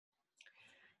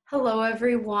Hello,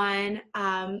 everyone.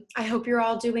 I hope you're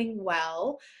all doing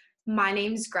well. My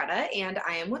name's Greta, and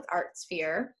I am with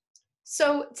ArtSphere.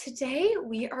 So today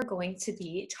we are going to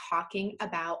be talking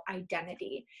about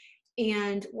identity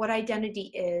and what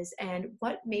identity is and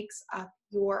what makes up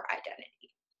your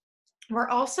identity. We're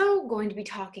also going to be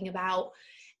talking about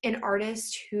an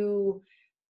artist who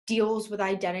deals with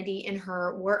identity in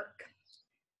her work.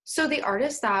 So the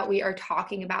artist that we are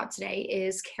talking about today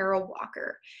is Kara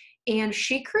Walker, and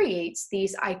she creates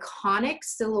these iconic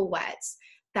silhouettes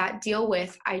that deal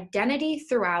with identity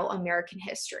throughout American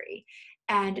history.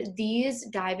 And these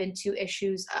dive into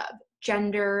issues of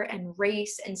gender and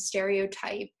race and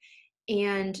stereotype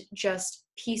and just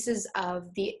pieces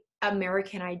of the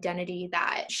American identity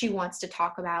that she wants to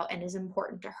talk about and is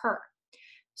important to her.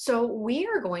 So we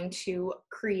are going to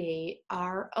create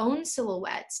our own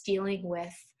silhouettes dealing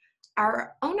with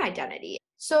our own identity.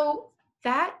 So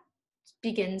that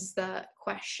begins the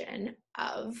question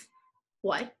of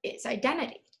what is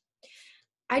identity?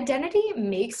 Identity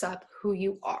makes up who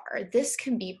you are. This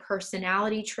can be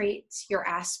personality traits, your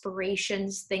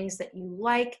aspirations, things that you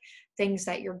like, things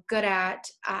that you're good at.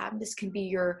 This can be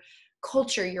your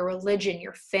culture, your religion,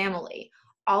 your family.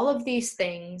 All of these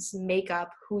things make up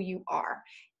who you are.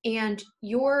 And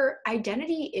your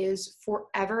identity is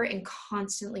forever and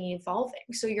constantly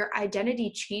evolving. So your identity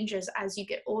changes as you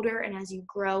get older and as you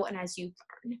grow and as you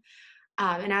learn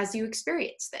and as you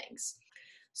experience things.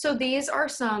 So these are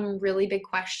some really big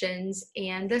questions,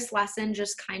 and this lesson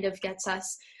just kind of gets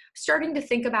us starting to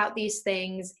think about these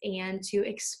things and to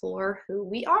explore who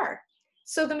we are.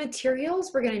 So the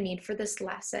materials we're going to need for this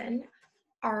lesson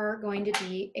are going to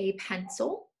be a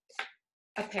pencil,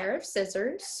 a pair of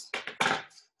scissors,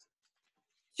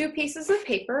 2 pieces of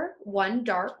paper, one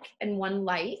dark and one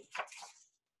light,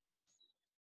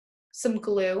 some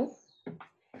glue,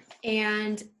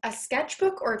 and a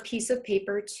sketchbook or a piece of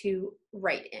paper to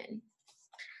write in.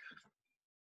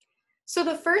 So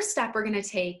the first step we're going to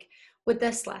take with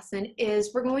this lesson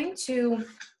is we're going to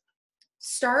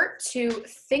start to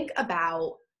think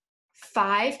about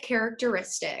 5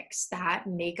 characteristics that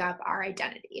make up our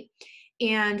identity.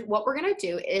 And what we're going to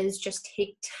do is just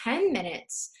take 10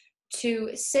 minutes to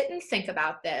sit and think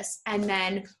about this and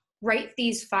then write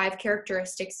these 5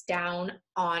 characteristics down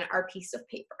on our piece of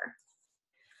paper.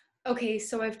 Okay,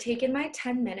 so I've taken my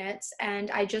 10 minutes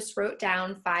and I just wrote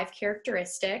down 5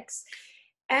 characteristics,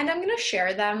 and I'm going to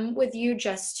share them with you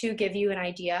just to give you an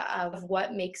idea of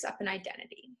what makes up an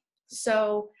identity.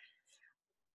 So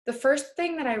the first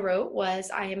thing that I wrote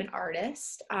was I am an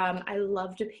artist. I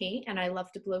love to paint and I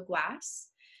love to blow glass.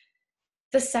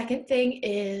 The second thing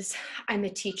is I'm a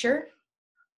teacher.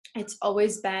 It's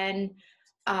always been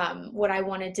what I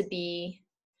wanted to be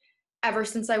ever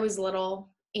since I was little,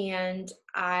 and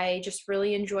I just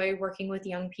really enjoy working with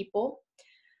young people.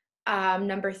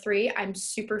 Number 3, I'm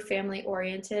super family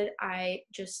oriented. I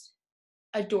just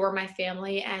adore my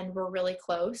family and we're really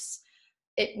close.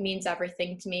 It means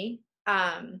everything to me.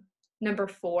 Number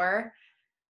 4,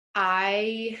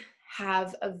 I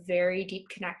have a very deep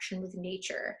connection with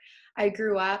nature. I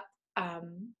grew up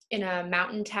in a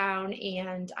mountain town,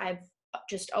 and I've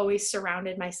just always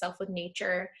surrounded myself with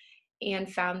nature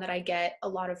and found that I get a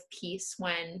lot of peace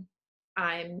when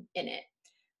I'm in it.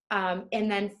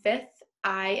 And then 5th,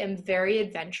 I am very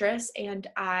adventurous and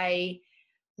I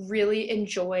really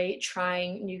enjoy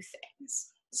trying new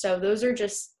things. So those are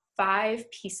just 5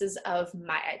 pieces of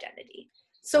my identity.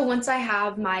 So once I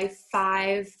have my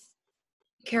 5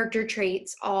 character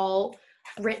traits all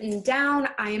written down,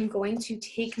 I am going to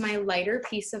take my lighter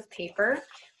piece of paper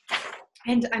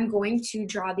and I'm going to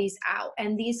draw these out.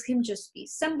 And these can just be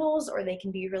symbols or they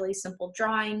can be really simple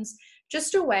drawings,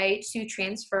 just a way to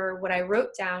transfer what I wrote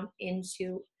down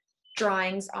into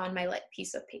drawings on my light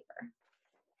piece of paper.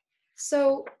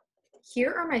 So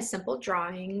here are my simple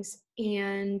drawings,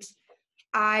 and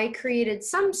I created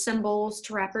some symbols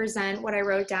to represent what I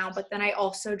wrote down, but then I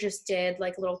also just did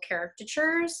like little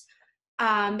caricatures.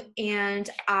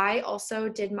 And I also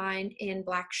did mine in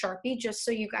black Sharpie just so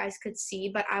you guys could see,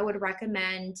 but I would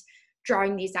recommend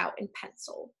drawing these out in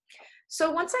pencil.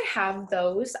 So once I have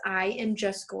those, I am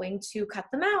just going to cut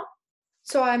them out.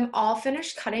 So I'm all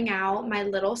finished cutting out my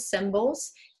little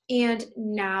symbols, and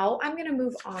now I'm going to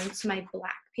move on to my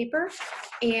black paper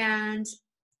and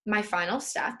my final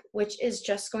step, which is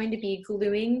just going to be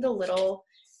gluing the little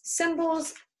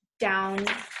symbols down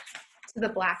to the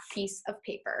black piece of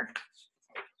paper.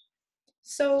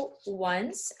 So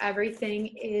once everything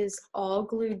is all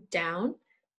glued down,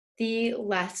 the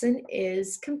lesson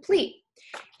is complete.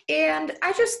 And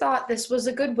I just thought this was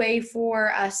a good way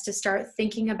for us to start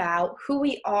thinking about who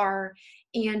we are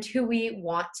and who we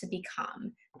want to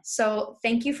become. So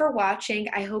thank you for watching.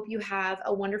 I hope you have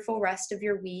a wonderful rest of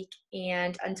your week,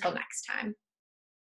 and until next time.